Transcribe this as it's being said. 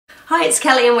Hi, it's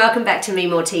Kelly and welcome back to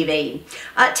MeMore TV.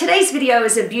 Today's video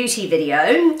is a beauty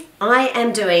video. I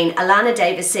am doing Allana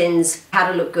Davison's How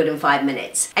to Look Good in 5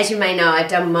 Minutes. As you may know, I've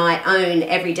done my own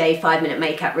everyday 5-minute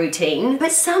makeup routine,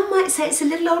 but some might say it's a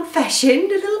little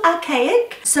old-fashioned, a little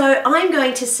archaic. So I'm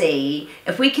going to see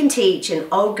if we can teach an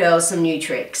old girl some new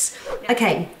tricks.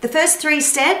 Okay, the first 3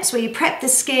 steps where you prep the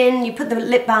skin, you put the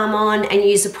lip balm on and you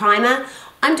use a primer,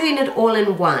 I'm doing it all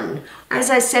in one. As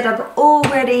I said, I've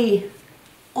already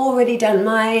done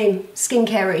my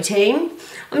skincare routine.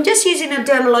 I'm just using a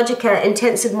Dermalogica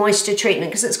intensive moisture treatment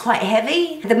because it's quite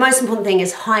heavy. The most important thing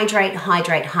is hydrate,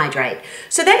 hydrate, hydrate.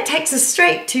 So that takes us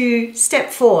straight to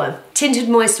step 4, tinted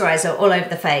moisturizer all over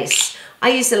the face. I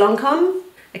use the Lancome.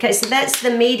 Okay, so that's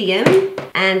the medium,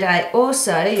 and I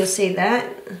also, you'll see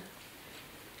that,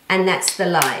 and that's the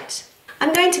light.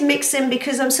 I'm going to mix them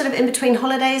because I'm sort of in between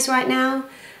holidays right now,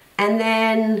 and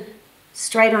then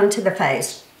straight onto the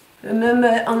face.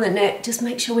 Remember, on the neck, just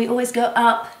make sure we always go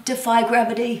up, defy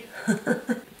gravity.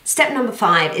 Step number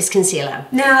 5 is concealer.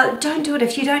 Now, don't do it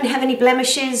if you don't have any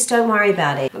blemishes, don't worry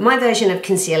about it. My version of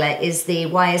concealer is the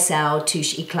YSL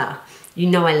Touche Eclat. You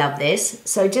know I love this.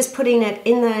 So just putting it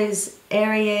in those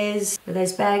areas where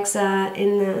those bags are,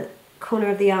 in the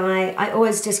corner of the eye. I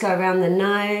always just go around the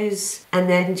nose and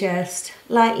then just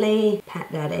lightly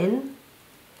pat that in.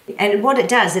 And what it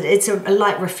does, it's a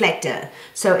light reflector,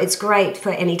 so it's great for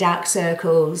any dark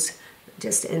circles,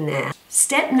 just in there.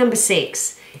 Step number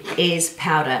 6 is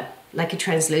powder, like a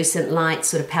translucent light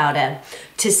sort of powder,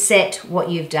 to set what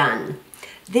you've done.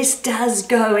 This does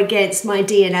go against my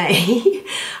DNA.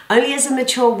 Only as a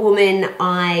mature woman,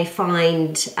 I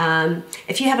find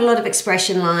if you have a lot of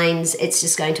expression lines, it's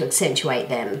just going to accentuate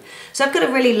them. So I've got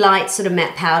a really light sort of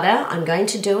matte powder. I'm going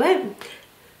to do it.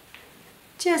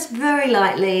 Just very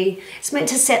lightly. It's meant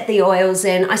to set the oils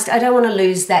in. I don't want to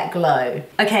lose that glow.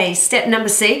 Okay, step number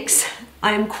 6.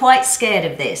 I am quite scared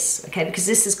of this, okay, because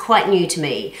this is quite new to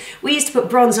me. We used to put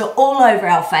bronzer all over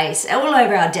our face, all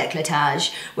over our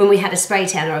décolletage when we had a spray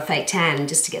tan or a fake tan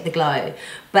just to get the glow.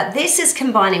 But this is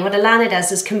combining, what Allana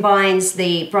does is combines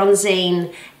the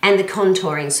bronzing and the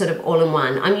contouring sort of all in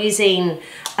one. I'm using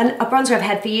a bronzer I've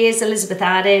had for years, Elizabeth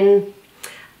Arden.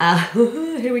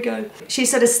 Here we go. She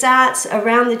sort of starts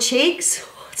around the cheeks.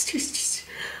 Oh, it's just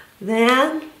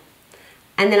there.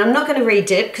 And then I'm not going to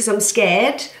re-dip because I'm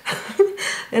scared.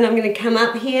 Then I'm going to come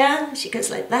up here. She goes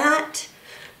like that.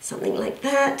 Something like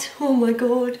that. Oh my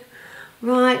God.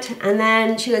 Right. And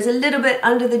then she goes a little bit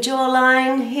under the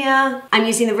jawline here. I'm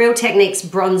using the Real Techniques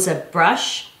bronzer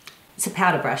brush. It's a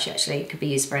powder brush actually. It could be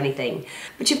used for anything.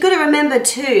 But you've got to remember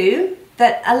too,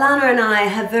 that Allana and I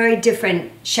have very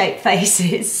different shaped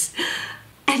faces,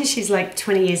 and she's like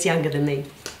 20 years younger than me.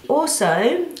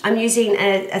 Also, I'm using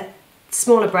a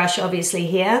smaller brush obviously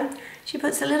here. She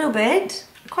puts a little bit,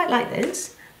 I quite like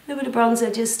this, a little bit of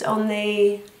bronzer just on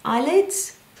the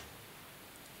eyelids,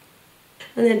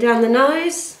 and then down the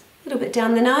nose, a little bit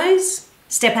down the nose.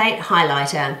 Step 8,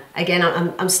 highlighter. Again,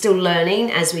 I'm still learning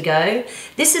as we go.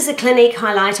 This is a Clinique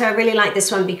highlighter. I really like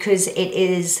this one because it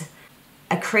is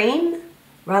a cream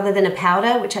rather than a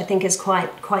powder, which I think is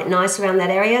quite nice around that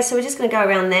area. So we're just going to go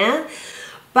around there.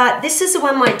 But this is the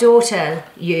one my daughter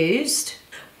used,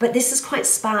 but this is quite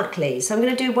sparkly. So I'm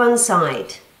going to do one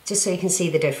side just so you can see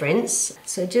the difference.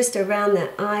 So just around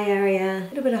that eye area, a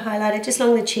little bit of highlighter just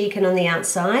along the cheek and on the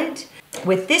outside.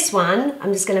 With this one,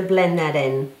 I'm just going to blend that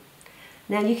in.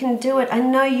 Now you can do it, I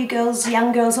know you girls,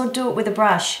 young girls, will do it with a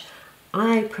brush.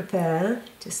 I prefer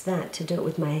just that, to do it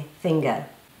with my finger.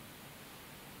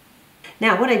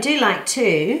 Now what I do like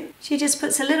too, she just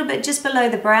puts a little bit just below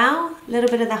the brow, a little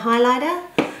bit of the highlighter,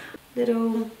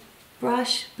 little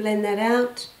brush, blend that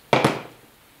out.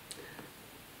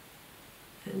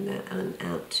 And that on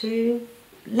out too.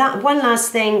 One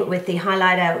last thing with the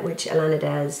highlighter, which Allana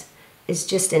does, is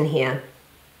just in here.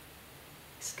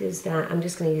 Excuse that, I'm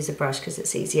just going to use a brush because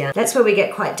it's easier. That's where we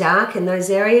get quite dark in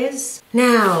those areas.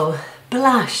 Now,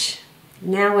 blush.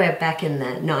 Now we're back in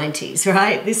the 90s,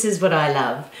 right? This is what I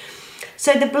love.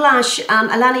 So the blush,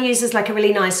 Allana uses like a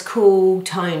really nice cool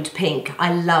toned pink.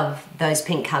 I love those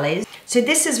pink colors. So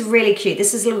this is really cute.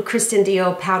 This is a little Christian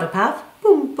Dior powder puff.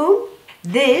 Boom, boom.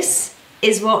 This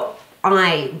is what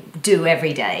I do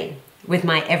every day with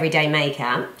my everyday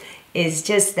makeup, is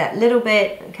just that little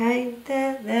bit, okay,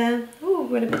 there. Oh,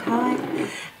 went a bit high.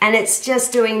 And it's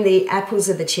just doing the apples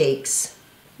of the cheeks.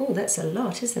 Oh, that's a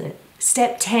lot, isn't it?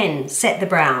 Step 10, set the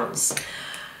brows.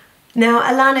 Now,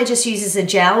 Allana just uses a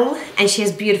gel and she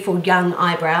has beautiful young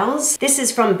eyebrows. This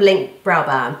is from Blink Brow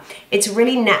Bar. It's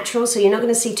really natural, so you're not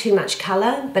going to see too much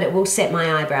color, but it will set my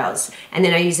eyebrows. And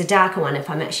then I use a darker one if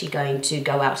I'm actually going to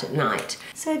go out at night.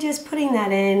 So just putting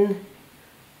that in,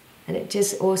 and it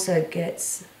just also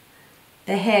gets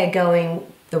the hair going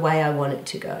the way I want it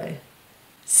to go.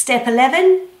 Step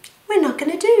 11, we're not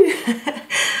going to do.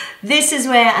 This is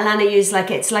where Allana used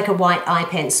it's like a white eye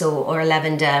pencil or a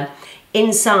lavender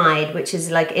inside, which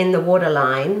is like in the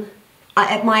waterline.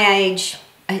 At my age,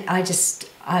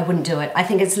 I wouldn't do it. I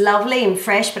think it's lovely and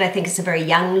fresh, but I think it's a very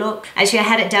young look. Actually, I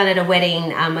had it done at a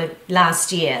wedding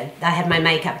last year. I had my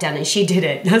makeup done and she did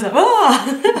it. And I was like,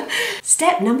 oh!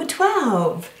 Step number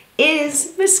 12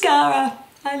 is mascara.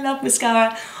 I love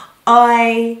mascara.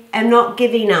 I am not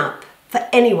giving up for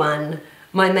anyone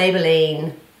my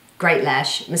Maybelline Great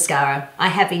Lash mascara. I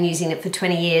have been using it for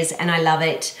 20 years and I love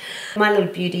it. My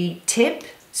little beauty tip,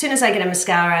 as soon as I get a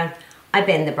mascara, I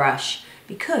bend the brush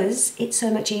because it's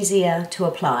so much easier to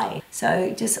apply.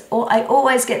 So I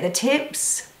always get the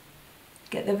tips,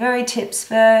 get the very tips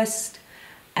first,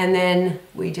 and then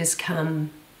we just come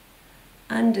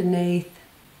underneath.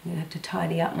 I'm gonna have to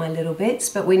tidy up my little bits,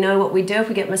 but we know what we do if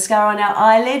we get mascara on our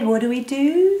eyelid. What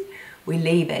do? We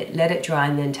leave it, let it dry,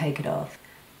 and then take it off.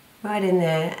 Right in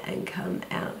there and come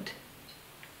out.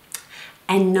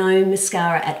 And no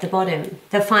mascara at the bottom.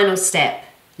 The final step,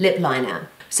 lip liner.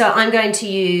 So I'm going to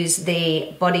use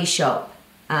the Body Shop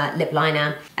lip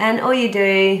liner. And all you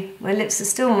do, my lips are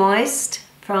still moist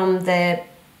from the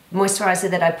moisturizer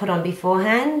that I put on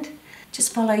beforehand.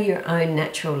 Just follow your own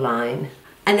natural line.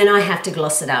 And then I have to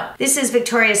gloss it up. This is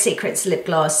Victoria's Secret's lip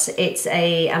gloss. It's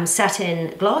a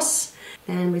satin gloss.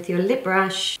 And with your lip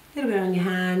brush, a little bit on your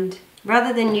hand.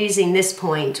 Rather than using this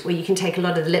point where you can take a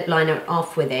lot of the lip liner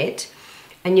off with it,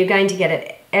 and you're going to get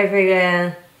it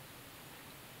everywhere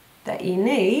that you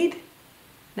need.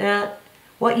 Now,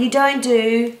 what you don't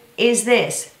do is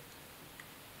this,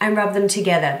 and rub them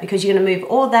together, because you're going to move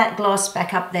all that gloss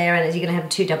back up there and you're going to have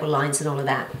 2 double lines and all of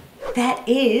that. That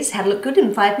is How to Look Good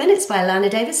in 5 Minutes by Allana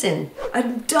Davison.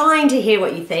 I'm dying to hear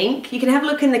what you think. You can have a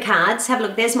look in the cards. Have a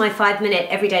look, there's my 5-minute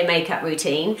everyday makeup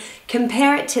routine.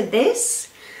 Compare it to this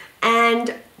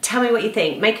and tell me what you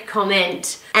think. Make a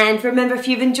comment. And remember, if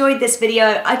you've enjoyed this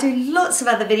video, I do lots of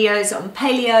other videos on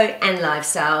paleo and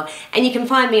lifestyle. And you can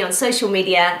find me on social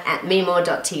media at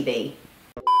MeMore.tv.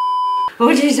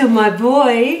 Oh, these are my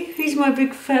boy. He's my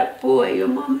big fat boy, your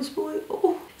mama's boy.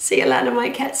 Oh. See, Allana,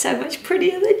 my cat's so much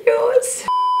prettier than yours.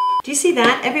 Do you see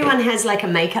that? Everyone has like a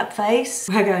makeup face.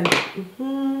 We're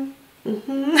going,